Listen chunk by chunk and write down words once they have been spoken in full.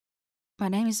My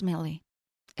name is Millie,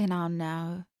 and I'm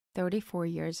now 34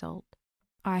 years old.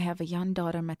 I have a young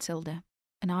daughter, Matilda,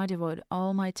 and I devote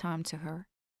all my time to her.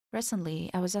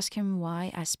 Recently, I was asking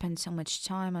why I spend so much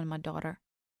time on my daughter.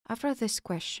 After this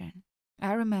question,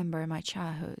 I remember my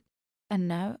childhood, and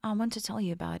now I want to tell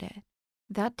you about it.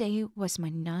 That day was my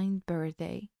ninth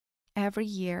birthday. Every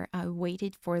year, I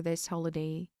waited for this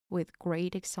holiday with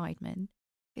great excitement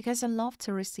because I love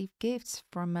to receive gifts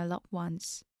from my loved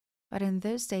ones. But in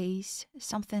those days,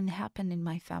 something happened in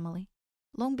my family.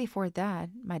 Long before that,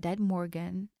 my dad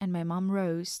Morgan and my mom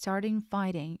Rose started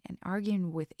fighting and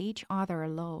arguing with each other a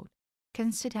lot.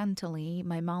 Coincidentally,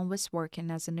 my mom was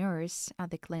working as a nurse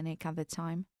at the clinic at the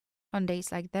time. On days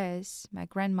like this, my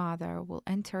grandmother will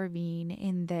intervene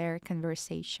in their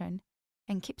conversation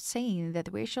and keep saying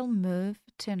that we shall move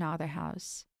to another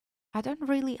house. I don't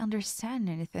really understand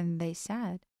anything they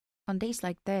said. On days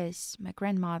like this, my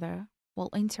grandmother will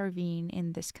intervene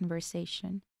in this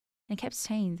conversation and kept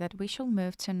saying that we should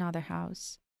move to another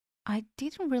house. I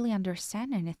didn't really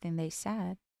understand anything they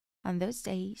said. On those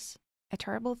days, a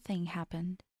terrible thing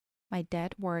happened. My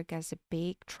dad worked as a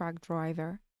big truck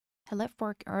driver. He left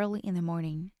work early in the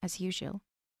morning, as usual,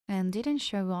 and didn't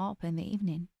show up in the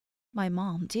evening. My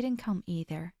mom didn't come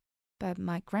either, but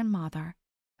my grandmother,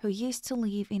 who used to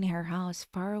live in her house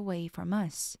far away from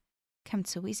us, came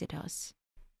to visit us.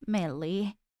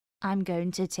 Millie, I'm going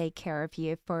to take care of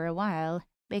you for a while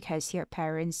because your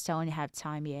parents don't have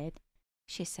time yet,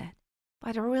 she said.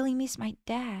 But I really miss my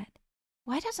dad.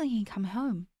 Why doesn't he come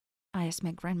home? I asked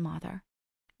my grandmother.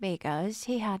 Because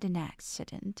he had an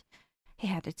accident. He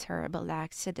had a terrible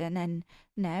accident and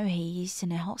now he's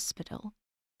in a hospital,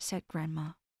 said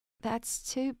Grandma. That's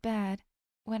too bad.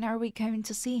 When are we going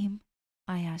to see him?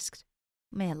 I asked.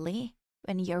 Millie,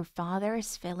 when your father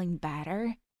is feeling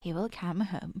better, he will come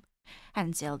home.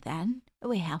 Until then,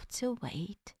 we have to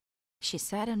wait, she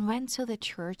said and went to the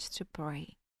church to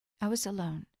pray. I was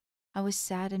alone. I was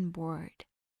sad and bored.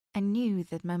 I knew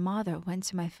that my mother went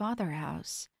to my father's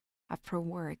house after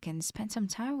work and spent some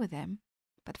time with him,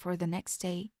 but for the next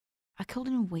day, I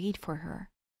couldn't wait for her.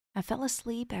 I fell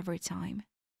asleep every time,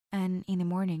 and in the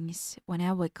mornings, when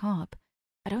I wake up,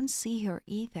 I don't see her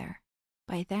either.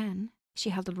 By then,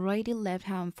 she had already left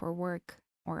home for work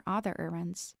or other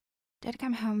errands. Dad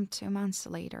came home 2 months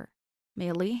later.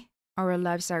 Millie, our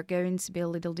lives are going to be a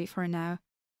little different now.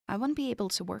 I won't be able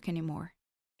to work anymore,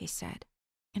 he said.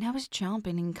 And I was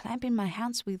jumping and clapping my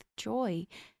hands with joy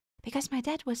because my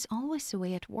dad was always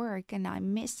away at work and I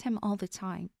missed him all the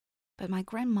time. But my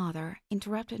grandmother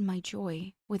interrupted my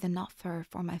joy with an offer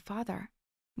for my father.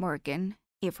 Morgan,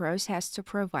 if Rose has to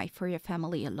provide for your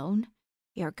family alone,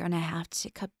 you're gonna have to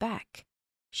cut back.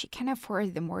 She can't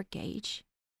afford the mortgage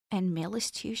and Millie's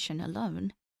tuition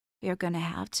alone. You're gonna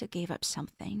have to give up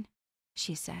something,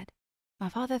 she said. My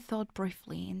father thought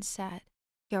briefly and said,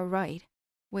 You're right.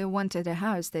 We wanted a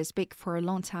house this big for a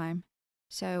long time,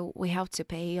 so we have to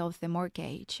pay off the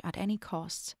mortgage at any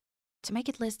cost. To make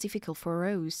it less difficult for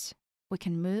Rose, we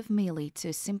can move Millie to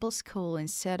a simple school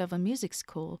instead of a music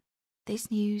school.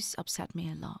 This news upset me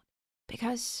a lot,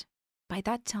 because by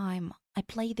that time I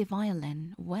played the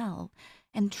violin well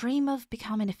and dream of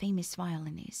becoming a famous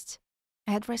violinist.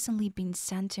 I had recently been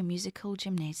sent to a musical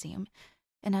gymnasium,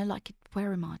 and I liked it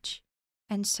very much.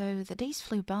 And so the days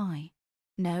flew by.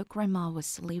 Now Grandma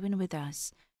was living with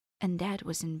us, and Dad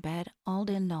was in bed all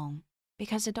day long,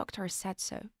 because the doctor said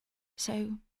so.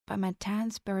 So, by my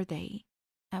 10th birthday,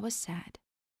 I was sad.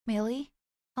 Millie,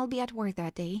 I'll be at work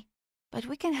that day, but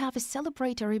we can have a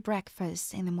celebratory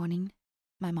breakfast in the morning,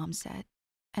 my mom said.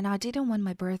 And I didn't want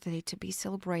my birthday to be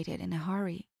celebrated in a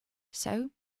hurry.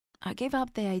 So, I gave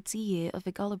up the idea of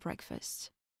a gala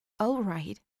breakfast. All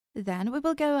right, then we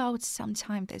will go out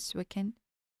sometime this weekend,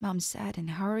 Mom said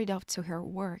and hurried off to her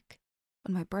work.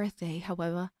 On my birthday,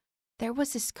 however, there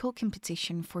was a school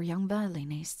competition for young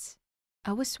violinists.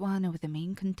 I was one of the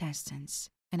main contestants,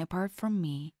 and apart from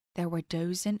me, there were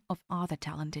dozens of other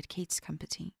talented kids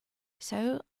competing.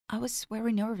 So, I was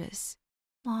very nervous.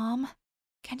 Mom,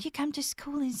 can you come to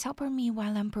school and support me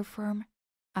while I perform?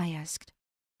 I asked.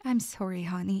 I'm sorry,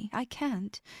 honey, I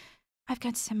can't. I've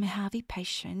got some heavy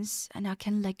patients and I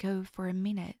can let go for a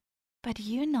minute. But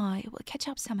you and I will catch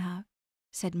up somehow,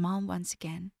 said Mom once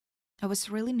again. I was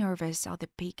really nervous at the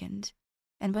beginning,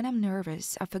 and when I'm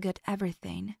nervous, I forget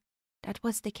everything. That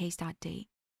was the case that day.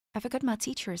 I forgot my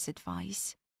teacher's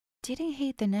advice, didn't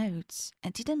hit the notes,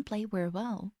 and didn't play very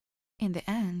well. In the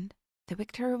end, the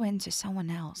victory went to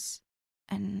someone else,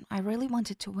 and I really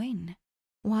wanted to win.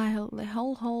 While the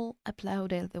whole hall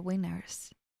applauded the winners,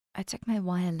 I took my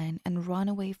violin and ran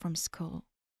away from school.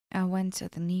 I went to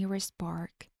the nearest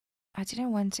park I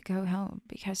didn't want to go home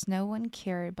because no one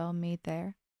cared about me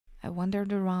there. I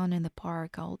wandered around in the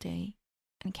park all day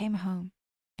and came home.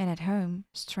 And at home,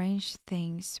 strange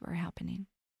things were happening.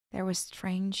 There were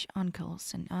strange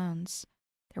uncles and aunts.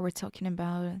 They were talking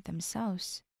about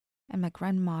themselves, and my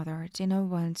grandmother didn't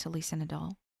want to listen at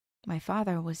all. My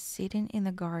father was sitting in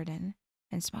the garden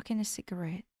and smoking a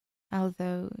cigarette,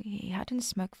 although he hadn't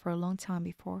smoked for a long time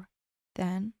before.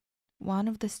 Then one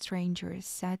of the strangers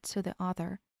said to the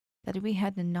other that we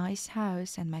had a nice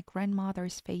house, and my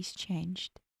grandmother's face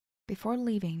changed. Before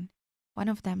leaving, one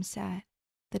of them said,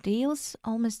 "The deal's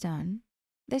almost done.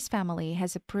 This family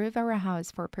has approved our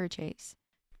house for purchase.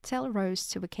 Tell Rose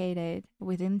to vacate it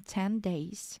within 10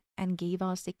 days and give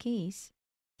us the keys."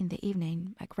 In the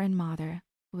evening, my grandmother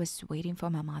was waiting for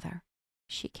my mother.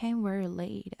 She came very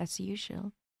late, as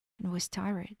usual, and was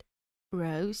tired.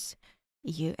 "Rose,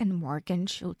 you and Morgan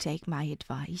should take my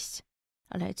advice.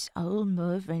 Let's all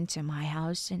move into my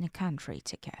house in the country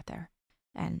together,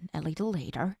 and a little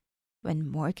later, when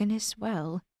Morgan is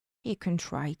well, you can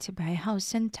try to buy a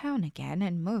house in town again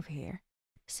and move here,"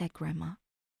 said Grandma.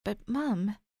 "But,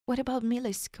 Mum, what about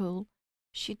Millie's school?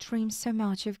 She dreams so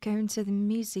much of going to the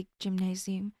music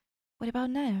gymnasium. What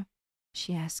about now?"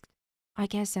 she asked. I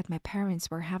guessed that my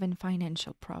parents were having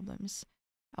financial problems.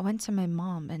 I went to my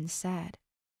mom and said,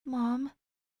 "Mom,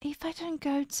 if I don't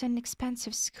go to an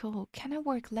expensive school, can I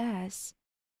work less?"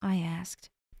 I asked.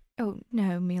 "Oh,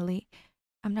 no, Millie.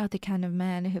 I'm not the kind of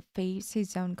man who values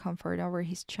his own comfort over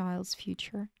his child's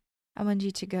future. I want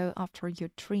you to go after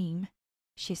your dream,"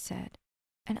 she said.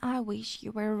 "And I wish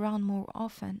you were around more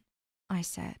often," I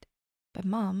said. But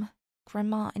Mom,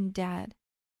 Grandma, and Dad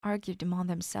argued among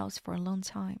themselves for a long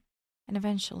time and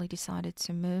eventually decided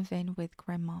to move in with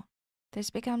Grandma.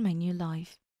 This began my new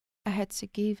life. I had to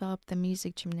give up the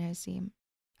music gymnasium,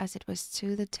 as it was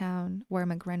to the town where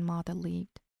my grandmother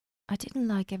lived. I didn't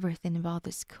like everything about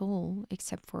the school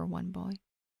except for one boy.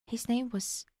 His name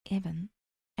was Evan,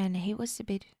 and he was a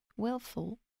bit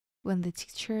willful. When the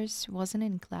teachers wasn't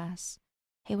in class,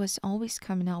 he was always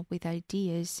coming up with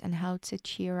ideas on how to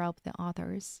cheer up the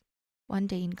others. One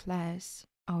day in class,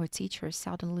 our teacher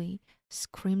suddenly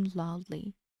screamed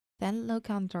loudly, then looked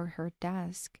under her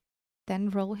desk, then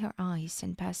rolled her eyes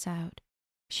and passed out.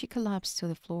 She collapsed to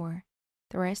the floor.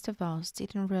 The rest of us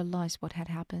didn't realize what had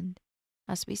happened.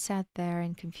 As we sat there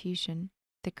in confusion,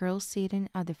 the girl sitting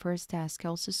at the first desk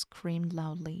also screamed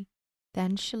loudly.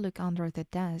 Then she looked under the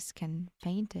desk and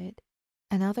fainted.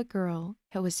 Another girl,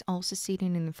 who was also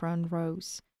sitting in the front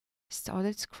rows,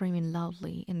 started screaming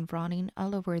loudly and running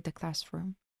all over the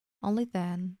classroom. Only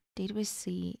then did we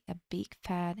see a big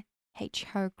fat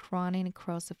hedgehog running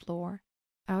across the floor.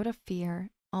 Out of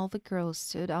fear, all the girls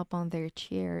stood up on their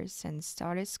chairs and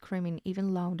started screaming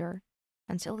even louder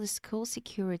until the school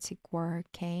security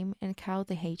guard came and caught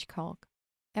the hedgehog.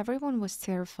 Everyone was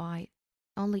terrified.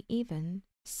 Only Evan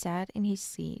sat in his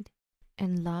seat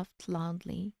and laughed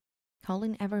loudly,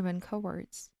 calling everyone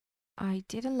cowards. I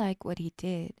didn't like what he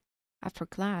did. After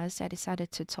class, I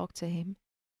decided to talk to him.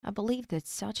 I believed that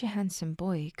such a handsome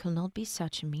boy could not be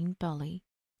such a mean bully.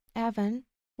 "Evan,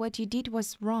 what you did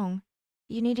was wrong.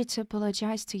 You needed to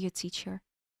apologize to your teacher,"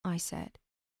 I said.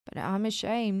 "But I'm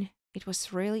ashamed. It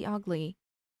was really ugly,"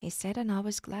 he said, and I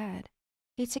was glad.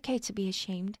 "It's okay to be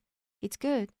ashamed. It's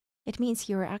good. It means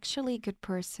you're actually a good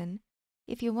person.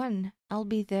 If you want, I'll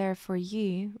be there for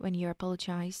you when you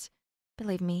apologize.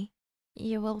 Believe me,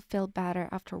 you will feel better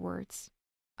afterwards,"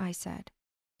 I said.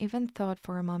 Evan thought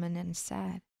for a moment and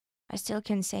said, "I still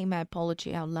can't say my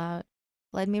apology out loud.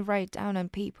 Let me write it down on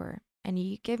paper, and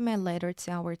you give my letter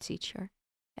to our teacher,"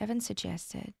 Evan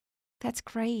suggested. "That's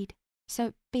great.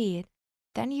 So be it.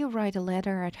 Then you write a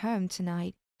letter at home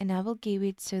tonight, and I will give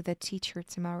it to the teacher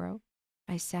tomorrow,"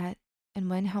 I said, and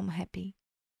went home happy.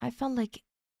 I felt like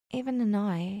Evan and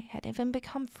I had even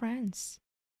become friends.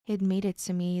 He admitted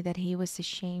to me that he was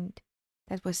ashamed.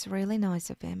 That was really nice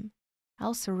of him. I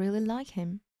also really like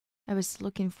him. I was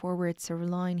looking forward to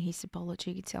relaying his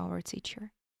apology to our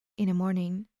teacher. In the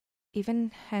morning,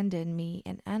 Evan handed me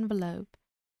an envelope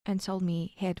and told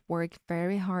me he had worked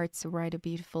very hard to write a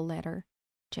beautiful letter.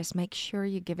 "Just make sure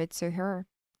you give it to her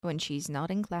when she's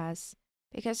not in class,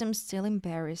 because I'm still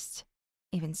embarrassed,"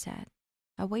 Evan said.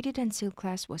 I waited until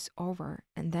class was over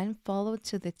and then followed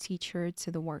to the teacher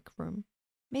to the workroom.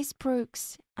 "Miss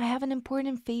Brooks, I have an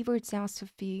important favor to ask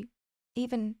of you.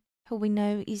 Evan, who we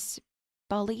know is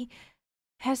bully,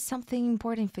 has something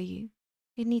important for you.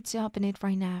 You need to open it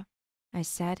right now," I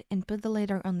said, and put the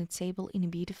letter on the table in a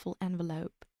beautiful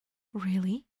envelope.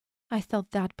 "Really?" I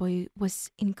thought that boy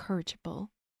was incorrigible.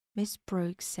 Miss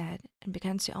Brooks said and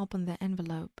began to open the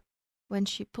envelope. When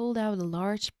she pulled out a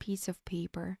large piece of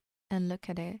paper and looked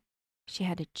at it, she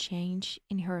had a change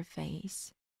in her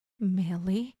face.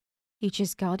 Millie, you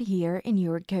just got here and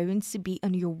you're going to be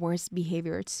on your worst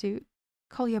behavior too.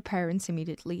 Call your parents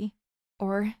immediately,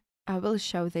 or I will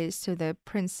show this to the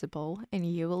principal and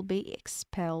you will be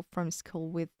expelled from school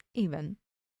with even,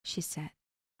 she said.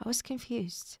 I was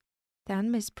confused.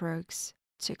 Then Miss Brooks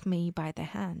took me by the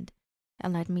hand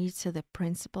and led me to the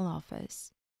principal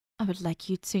office. I would like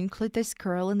you to include this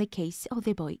girl in the case of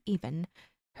the boy Evan.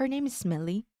 Her name is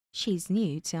Millie. She's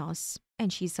new to us,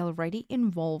 and she's already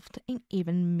involved in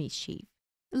even mischief.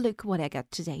 Look what I got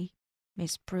today,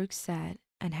 Miss Brooks said,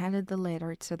 and handed the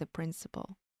letter to the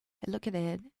principal. He looked at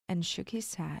it and shook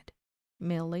his head.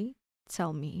 Millie,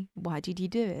 tell me, why did you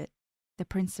do it? The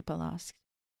principal asked.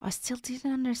 I still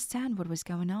didn't understand what was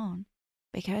going on.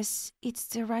 Because it's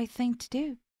the right thing to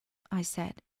do, I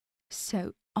said.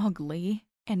 So ugly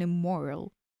and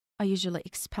immoral. I usually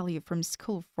expel you from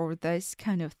school for this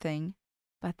kind of thing,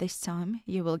 but this time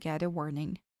you will get a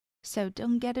warning. So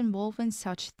don't get involved in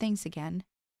such things again,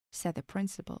 said the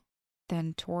principal,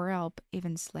 then tore up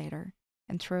Evan's letter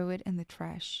and threw it in the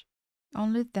trash.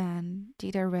 Only then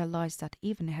did I realize that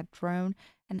Evan had drawn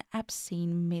an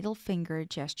obscene middle finger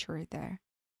gesture there,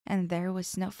 and there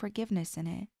was no forgiveness in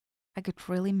it. I got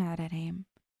really mad at him,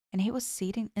 and he was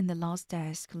sitting in the last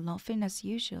desk laughing as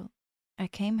usual. I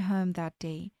came home that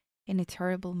day in a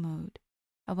terrible mood.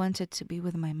 I wanted to be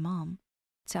with my mom,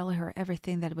 tell her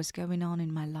everything that was going on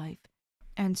in my life,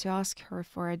 and to ask her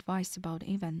for advice about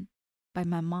Evan. But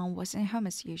my mom wasn't home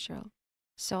as usual,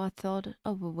 so I thought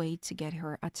of a way to get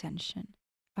her attention.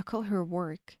 I called her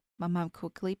work. My mom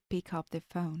quickly picked up the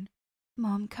phone.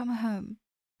 Mom, come home,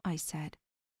 I said.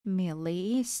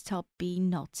 Millie, stop being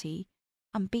naughty.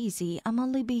 I'm busy. I'm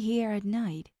only be here at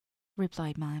night,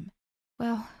 replied Mom.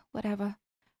 Well, whatever.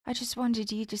 I just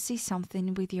wanted you to see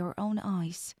something with your own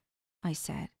eyes, I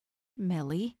said.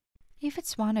 Millie, if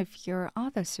it's one of your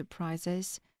other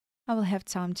surprises, I will have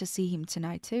time to see him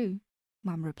tonight too,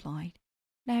 Mom replied.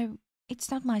 No, it's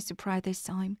not my surprise this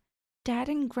time. Dad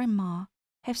and Grandma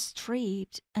have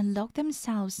stripped and locked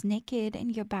themselves naked in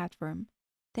your bedroom.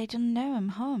 They don't know I'm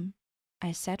home,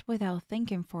 I said without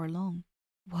thinking for long.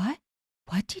 What?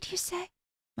 What did you say?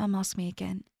 Mom asked me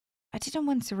again. I didn't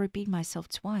want to repeat myself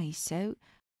twice, so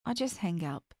I just hung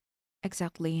up.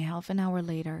 Exactly half an hour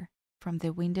later, from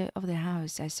the window of the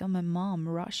house, I saw my mom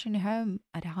rushing home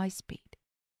at high speed.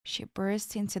 She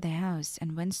burst into the house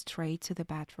and went straight to the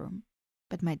bathroom.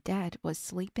 But my dad was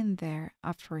sleeping there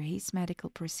after his medical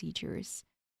procedures,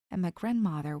 and my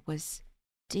grandmother was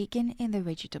digging in the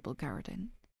vegetable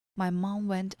garden. My mom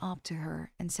went up to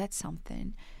her and said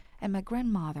something, and my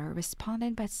grandmother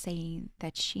responded by saying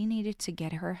that she needed to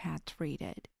get her head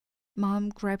treated. Mom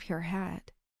grabbed her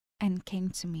head and came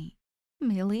to me.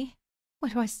 Millie,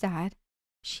 what was that?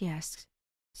 She asked.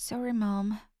 Sorry,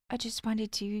 Mom. I just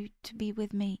wanted you to be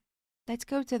with me. Let's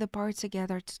go to the park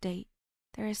together today.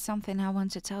 There is something I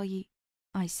want to tell you,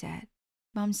 I said.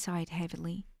 Mom sighed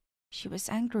heavily. She was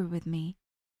angry with me,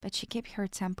 but she kept her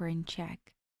temper in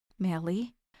check.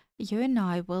 Millie, you and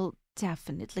I will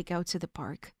definitely go to the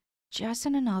park, just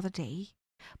on another day.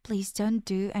 Please don't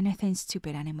do anything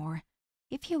stupid anymore.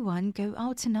 If you want, go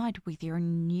out tonight with your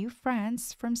new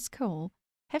friends from school.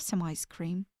 Have some ice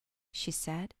cream, she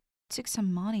said, took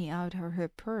some money out of her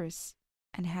purse,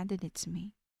 and handed it to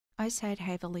me. I sighed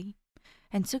heavily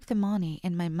and took the money,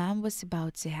 and my mom was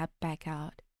about to head back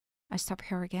out. I stopped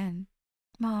her again.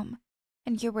 Mom,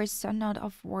 and you were so not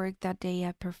off work that day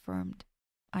I performed,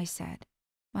 I said.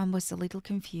 Mom was a little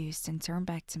confused and turned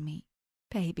back to me.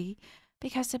 Baby,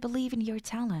 because I believe in your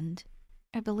talent.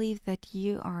 I believe that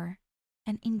you are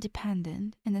an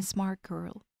independent and a smart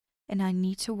girl, and I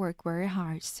need to work very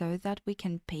hard so that we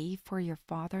can pay for your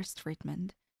father's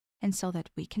treatment, and so that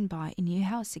we can buy a new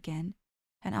house again,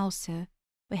 and also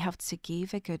we have to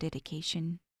give a good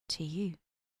education to you,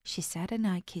 she said, and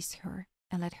I kissed her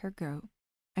and let her go.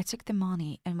 I took the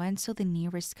money and went to the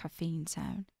nearest cafe in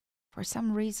town. For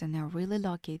some reason, I really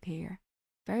like it here.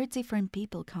 Very different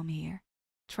people come here,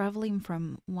 traveling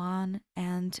from one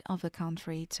end of the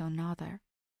country to another.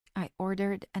 I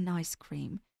ordered an ice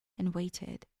cream and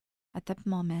waited. At that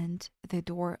moment, the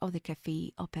door of the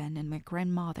cafe opened and my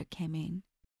grandmother came in,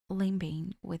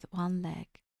 limping with one leg.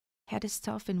 He had a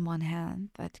stuff in one hand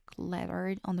that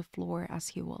clattered on the floor as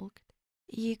he walked.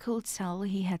 You could tell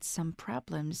he had some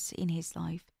problems in his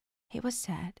life. He was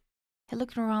sad. He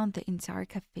looked around the entire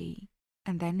cafe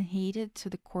and then headed to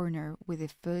the corner with the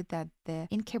food that the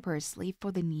innkeepers leave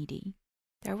for the needy.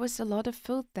 There was a lot of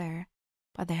food there,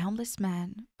 but the homeless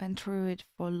man went through it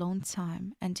for a long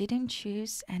time and didn't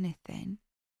choose anything.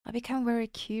 I became very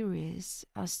curious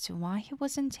as to why he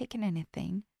wasn't taking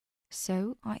anything,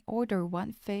 so I ordered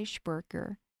one fish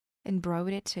burger and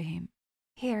brought it to him.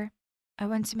 Here, I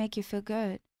want to make you feel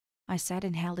good, I said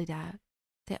and held it out.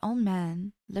 The old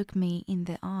man looked me in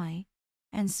the eye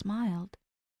and smiled.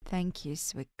 Thank you,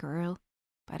 sweet girl,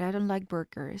 but I don't like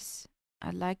burgers.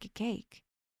 I like a cake.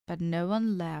 But no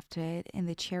one left it in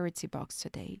the charity box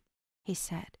today, he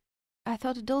said. I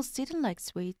thought adults didn't like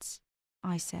sweets,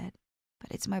 I said.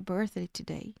 But it's my birthday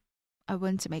today. I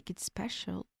want to make it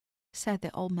special, said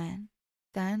the old man.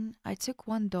 Then I took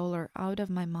 $1 out of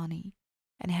my money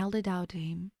and held it out to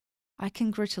him. I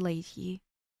congratulate you.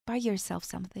 Buy yourself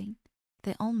something.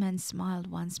 The old man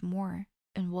smiled once more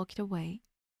and walked away.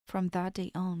 From that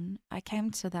day on, I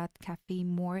came to that cafe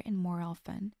more and more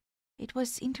often. It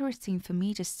was interesting for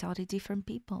me to study different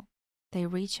people. They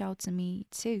reached out to me,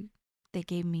 too. They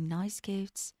gave me nice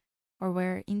gifts or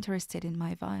were interested in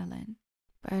my violin.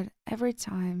 But every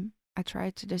time I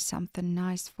tried to do something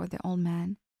nice for the old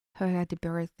man who had a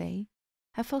birthday,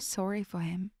 I felt sorry for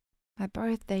him. My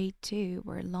birthday, too,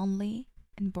 were lonely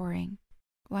and boring.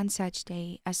 One such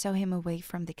day, I saw him away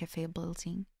from the cafe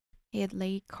building. He had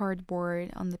laid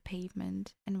cardboard on the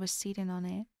pavement and was sitting on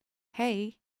it.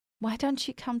 Hey, why don't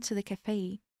you come to the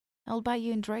cafe? I'll buy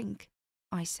you a drink,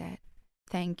 I said.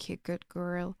 Thank you, good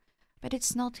girl, but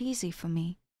it's not easy for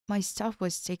me. My stuff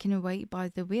was taken away by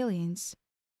the Williams,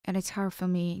 and it's hard for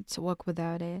me to walk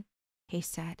without it, he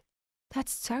said.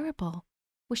 That's terrible.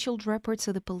 We should report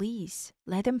to the police.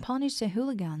 Let them punish the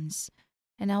hooligans,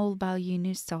 and I will buy you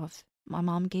new stuff. My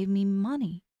mom gave me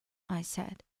money, I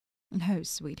said. No,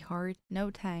 sweetheart,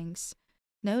 no thanks.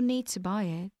 No need to buy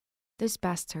it. Those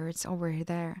bastards over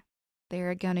there,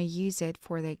 they're gonna use it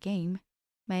for their game.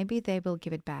 Maybe they will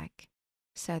give it back,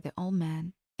 said the old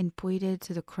man and pointed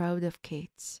to the crowd of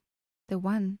kids. The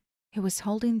one who was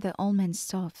holding the old man's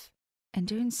stuff and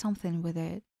doing something with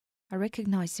it, I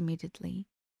recognized immediately.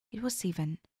 It was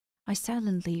Ivan. I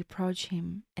silently approached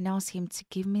him and asked him to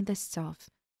give me the stuff,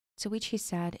 to which he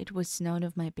said it was none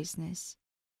of my business.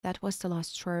 That was the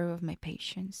last straw of my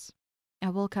patience. I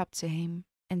walked up to him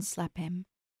and slapped him,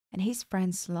 and his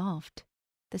friends laughed.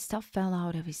 The stuff fell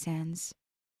out of his hands.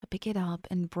 I picked it up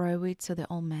and brought it to the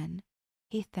old man.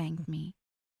 He thanked me,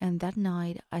 and that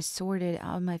night I sorted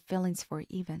out my feelings for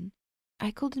Ivan.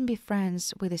 I couldn't be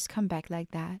friends with a scumbag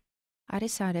like that. I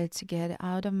decided to get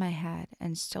out of my head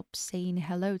and stop saying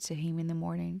hello to him in the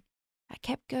morning. I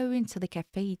kept going to the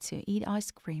cafe to eat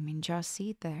ice cream and just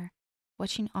sit there,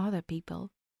 watching other people,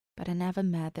 but I never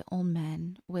met the old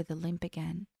man with the limp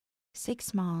again.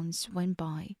 6 months went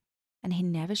by, and he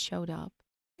never showed up.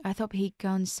 I thought he'd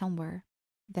gone somewhere.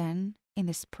 Then, in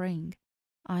the spring,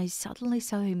 I suddenly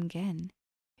saw him again.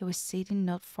 He was sitting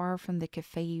not far from the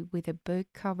cafe with a book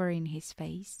covering his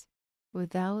face.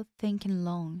 Without thinking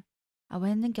long, I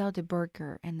went and got a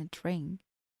burger and a drink,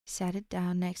 sat it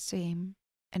down next to him,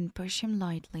 and pushed him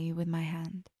lightly with my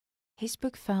hand. His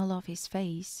book fell off his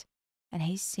face, and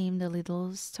he seemed a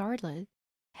little startled.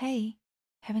 Hey,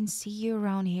 haven't seen you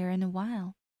around here in a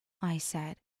while, I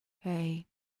said. Hey,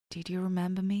 did you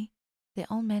remember me? The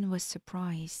old man was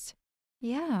surprised.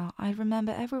 Yeah, I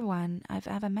remember everyone I've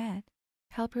ever met.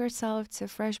 Help yourself to a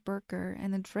fresh burger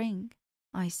and a drink,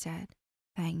 I said.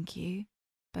 Thank you.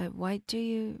 But why do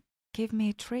you give me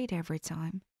a treat every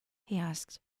time? He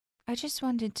asked. I just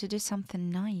wanted to do something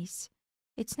nice.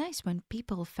 It's nice when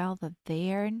people feel that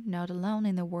they're not alone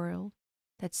in the world,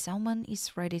 that someone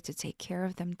is ready to take care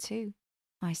of them too,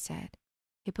 I said.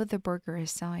 He put the burger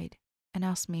aside and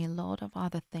asked me a lot of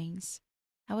other things.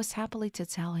 I was happy to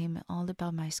tell him all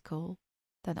about my school,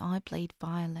 that I played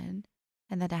violin,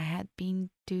 and that I had been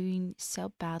doing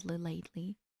so badly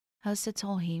lately. I also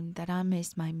told him that I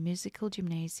missed my musical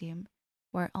gymnasium,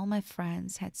 where all my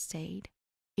friends had stayed.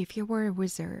 If you were a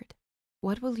wizard,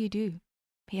 what will you do?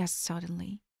 He asked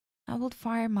suddenly. I would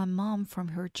fire my mom from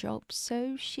her job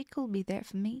so she could be there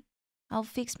for me. I'll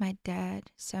fix my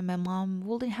dad so my mom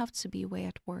wouldn't have to be away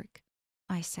at work,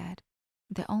 I said.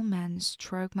 The old man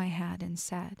stroked my head and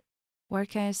said, Where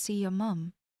can I see your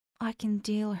mom? I can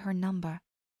dial her number,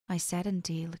 I said and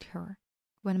dialed her.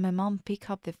 When my mom picked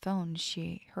up the phone,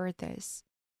 she heard this.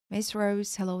 Miss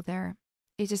Rose, hello there.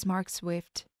 It is Mark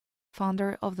Swift,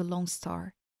 founder of the Lone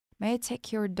Star. May I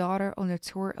take your daughter on a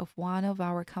tour of one of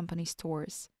our company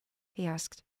stores? He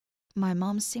asked. My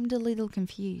mom seemed a little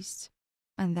confused,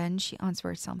 and then she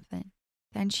answered something.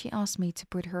 Then she asked me to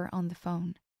put her on the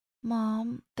phone.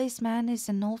 Mom, this man is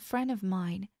an old friend of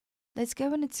mine. Let's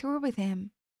go on a tour with him,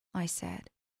 I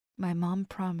said. My mom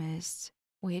promised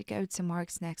we'd go to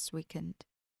Mark's next weekend.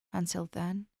 Until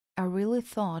then, I really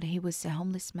thought he was a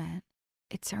homeless man.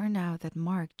 It turned out that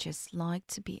Mark just liked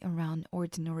to be around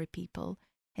ordinary people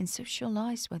and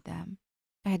socialize with them.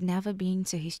 I had never been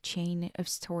to his chain of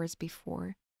stores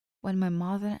before. When my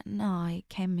mother and I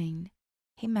came in,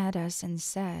 he met us and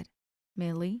said,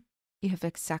 "Millie, you have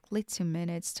exactly 2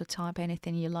 minutes to type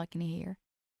anything you like in here.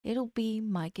 It'll be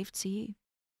my gift to you."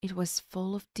 It was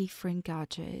full of different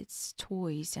gadgets,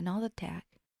 toys, and other tech,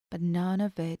 but none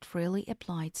of it really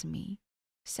applied to me.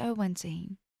 So I went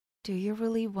in. "Do you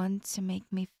really want to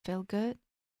make me feel good?"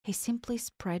 He simply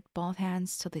spread both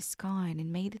hands to the sky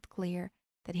and made it clear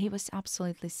that he was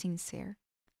absolutely sincere.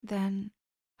 "Then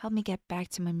help me get back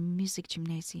to my music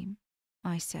gymnasium,"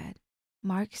 I said.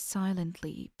 Mark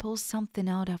silently pulled something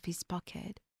out of his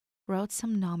pocket, wrote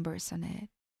some numbers on it,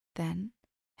 then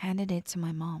handed it to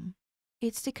my mom.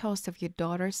 "It's the cost of your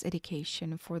daughter's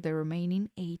education for the remaining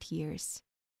 8 years.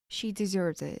 She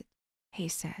deserves it," he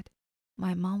said.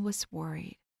 My mom was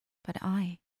worried, but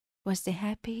I was the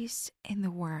happiest in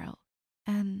the world,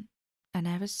 and I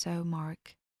never saw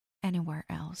Mark anywhere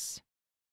else.